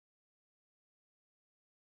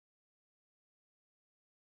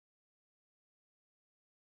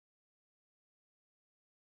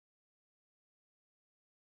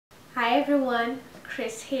Hi everyone,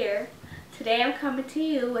 Chris here. Today I'm coming to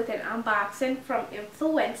you with an unboxing from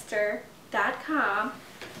Influenster.com,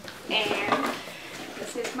 and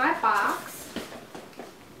this is my box.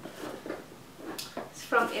 It's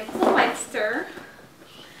from Influenster,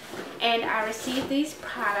 and I received these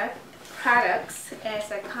products as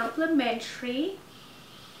a complimentary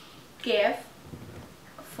gift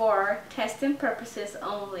for testing purposes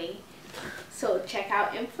only. So check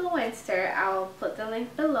out Influenster. I'll put the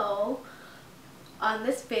link below on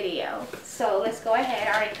this video. So let's go ahead.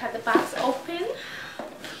 I already cut the box open.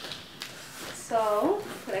 So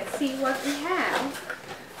let's see what we have.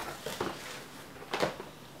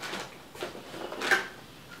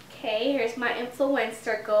 Okay, here's my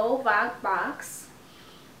Influenster Go VoxBox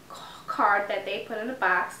card that they put in the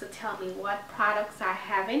box to tell me what products I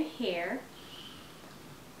have in here.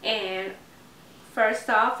 And first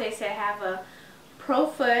off, they said have a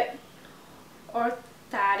ProFoot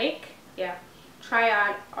orthotic,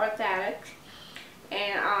 triad orthotic,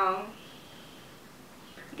 and I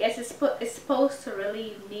guess it's supposed to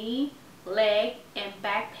relieve knee, leg, and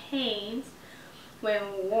back pains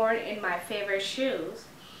when worn in my favorite shoes.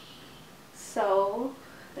 So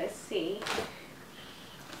let's see.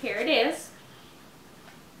 Here it is.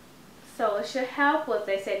 So it should help with,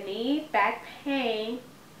 they said, knee, back pain,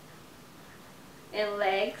 and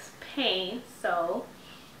legs pain. So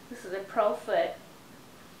this is a ProFoot,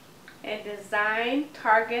 and design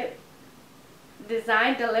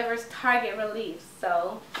delivers target relief.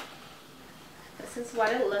 So this is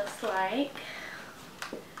what it looks like.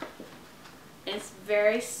 It's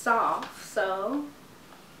very soft, so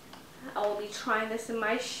I will be trying this in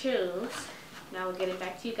my shoes and I will get it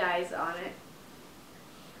back to you guys on it,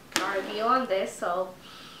 our review on this. So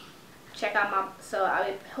check out I'll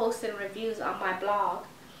be posting reviews on my blog.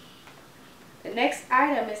 The next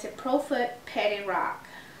item is a ProFoot Petty Rock.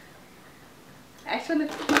 Actually,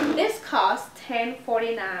 this costs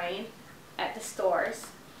 $10.49 at the stores.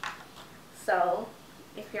 So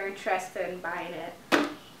if you're interested in buying it.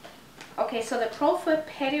 Okay, so the ProFoot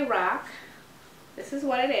Petty Rock, this is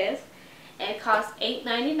what it is. And it costs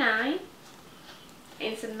 $8.99. And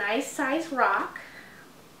it's a nice size rock.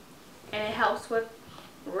 And it helps with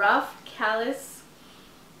rough, callous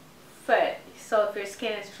foot. So if your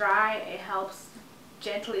skin is dry, it helps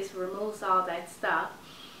gently removes all that stuff.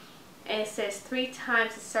 And it says 3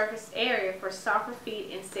 times the surface area for softer feet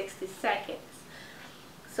in 60 seconds.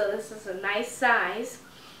 So this is a nice size,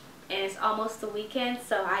 and it's almost the weekend,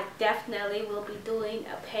 so I definitely will be doing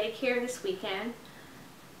a pedicure this weekend,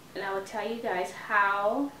 and I will tell you guys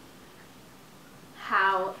how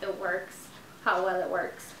it works, how well it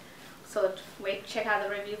works. So wait, check out the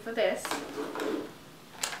review for this.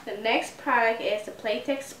 The next product is the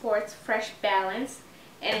Playtex Sports Fresh Balance,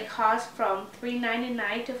 and it costs from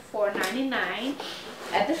 $3.99 to $4.99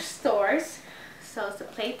 at the stores. So it's the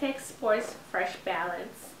Playtex Sports Fresh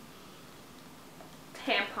Balance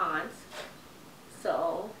tampons.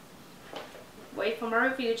 So wait for my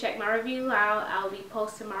review. Check my review out. I'll be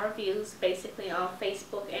posting my reviews basically on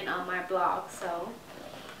Facebook and on my blog. So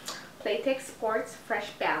Playtex Sports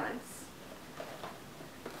Fresh Balance.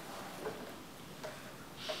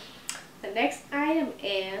 The next item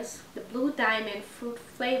is the Blue Diamond Fruit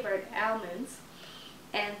Flavored Almonds,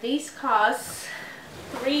 and these cost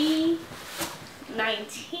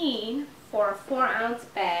 $3.19 for a 4-ounce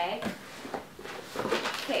bag.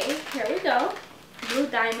 Okay, here we go. Blue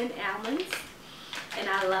Diamond almonds, and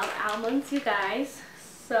I love almonds, you guys.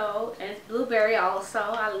 So, and it's blueberry also.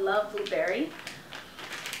 I love blueberry.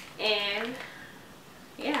 And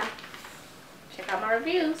yeah, check out my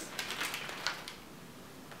reviews.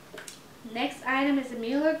 Next item is the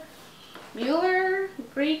Mueller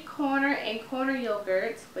Greek Corner and Corner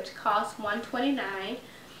yogurts, which cost $1.29,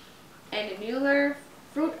 and the Mueller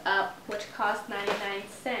Fruit Up, which cost 99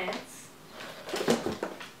 cents.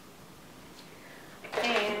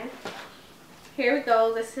 And here we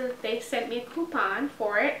go. They sent me a coupon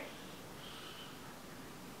for it,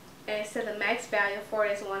 and it said the max value for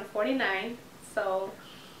it is $1.49. So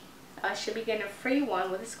I should be getting a free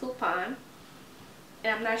one with this coupon.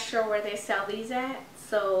 And I'm not sure where they sell these at,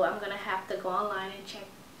 so I'm gonna have to go online and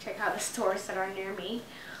check out the stores that are near me,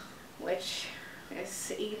 which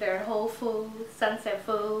is either Whole Foods, Sunset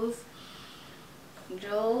Foods,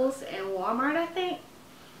 Jewels, and Walmart, I think.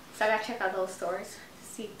 So I gotta check out those stores to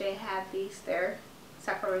see if they have these there,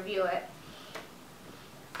 so I can review it.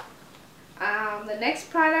 The next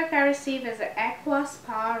product I received is the Aqua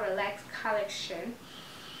Spa Relax Collection,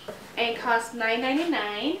 and it costs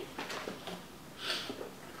 $9.99.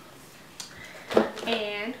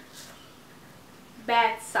 And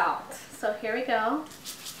bath salt. So here we go.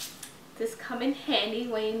 This come in handy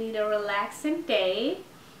when you need a relaxing day.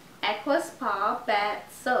 Aqua Spa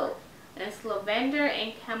Bath Soap. And it's lavender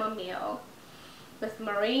and chamomile with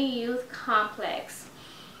Marine Youth Complex.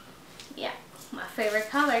 Yeah, my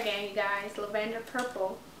favorite color again, you guys, lavender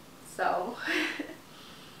purple. So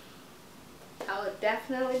I will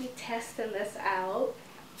definitely be testing this out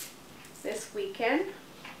this weekend.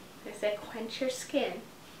 It said quench your skin.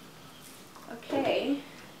 Okay.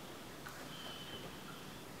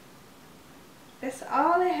 That's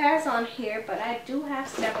all it has on here, but I do have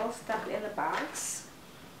several stuff in the box.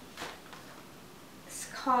 It's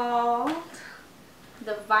called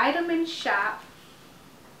the Vitamin Shop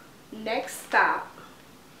Next Stop.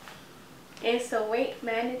 It's a weight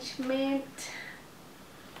management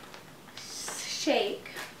shake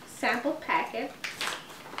sample packet.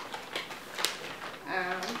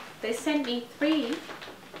 They sent me 3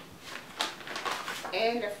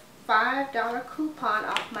 and a $5 coupon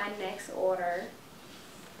off my next order.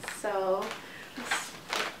 So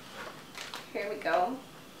here we go.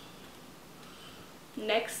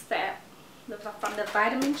 Next Step from the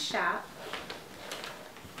Vitamin Shop,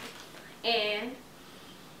 and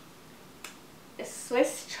it's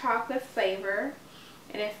Swiss chocolate flavor,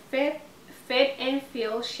 and a fit and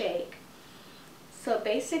feel shake. So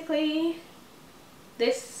basically,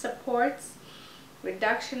 this supports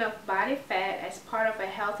reduction of body fat as part of a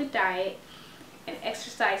healthy diet and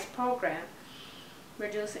exercise program.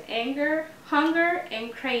 Reduce anger, hunger,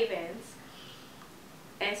 and cravings.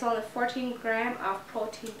 And it's only 14 grams of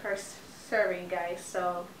protein per serving, guys.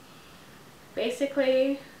 So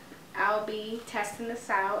basically, I'll be testing this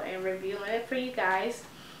out and reviewing it for you guys.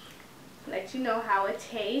 Let you know how it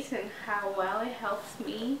tastes and how well it helps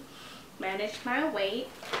me manage my weight.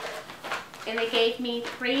 And they gave me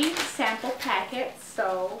 3 sample packets.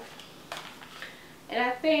 So, and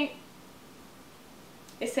I think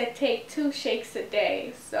it said take 2 shakes a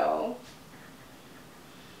day. So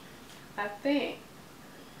I think,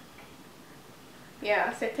 yeah,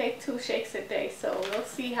 it said take 2 shakes a day. So we'll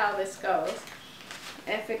see how this goes.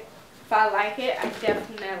 And if I like it, I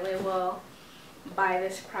definitely will buy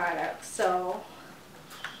this product. So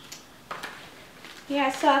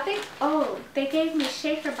yeah, so I think, oh, they gave me a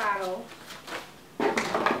shaker bottle.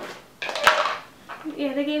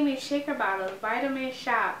 Yeah, they gave me a shaker bottle. Vitamin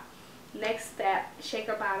Shop Next Step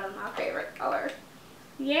shaker bottle, my favorite color.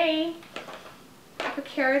 Yay! I could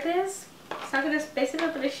carry this, so I could just basically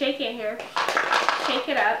put a shake in here, shake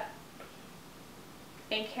it up,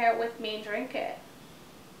 and carry it with me and drink it.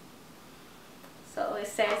 So it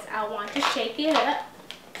says I want to shake it up.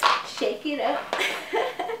 Shake it up.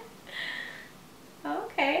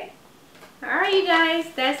 Okay. Alright, you guys,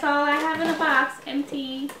 that's all I have in the box.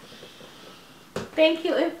 Empty. Thank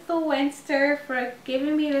you, Influenster, for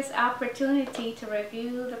giving me this opportunity to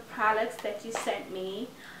review the products that you sent me.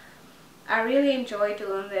 I really enjoy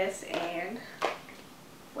doing this, and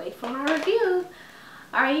wait for my review.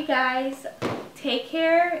 Alright, you guys, take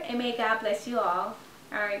care, and may God bless you all.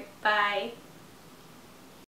 Alright, bye.